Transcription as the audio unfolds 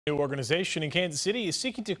New organization in Kansas City is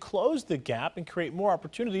seeking to close the gap and create more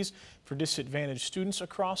opportunities for disadvantaged students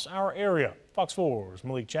across our area. Fox 4's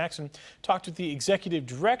Malik Jackson talked with the executive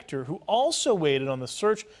director, who also weighed in on the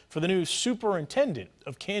search for the new superintendent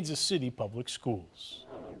of Kansas City Public Schools.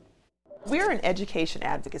 We're an education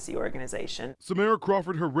advocacy organization. Samara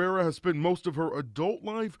Crawford Herrera has spent most of her adult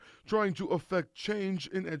life trying to affect change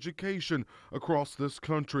in education across this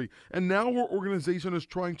country. And now her organization is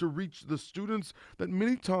trying to reach the students that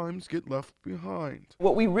many times get left behind.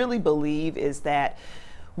 What we really believe is that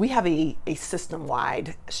we have a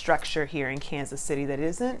system-wide structure here in Kansas City that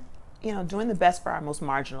isn't doing the best for our most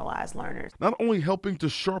marginalized learners. Not only helping to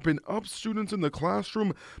sharpen up students in the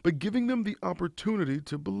classroom, but giving them the opportunity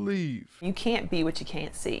to believe. You can't be what you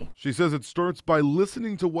can't see. She says it starts by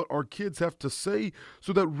listening to what our kids have to say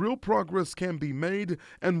so that real progress can be made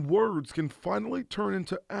and words can finally turn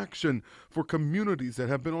into action for communities that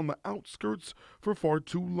have been on the outskirts for far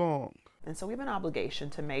too long. And so we have an obligation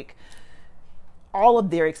to make all of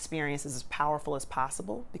their experiences as powerful as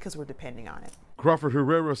possible because we're depending on it. Crawford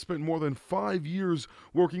Herrera spent more than 5 years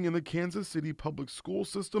working in the Kansas City public school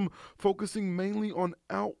system, focusing mainly on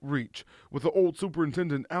outreach. With the old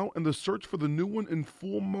superintendent out and the search for the new one in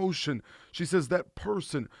full motion, she says that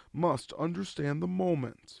person must understand the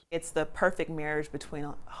moment. It's the perfect marriage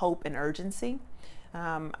between hope and urgency.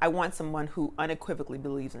 I want someone who unequivocally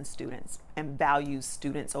believes in students and values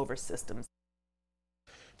students over systems.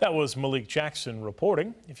 That was Malik Jackson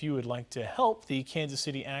reporting. If you would like to help the Kansas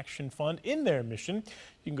City Action Fund in their mission,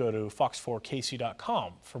 you can go to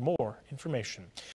fox4kc.com for more information.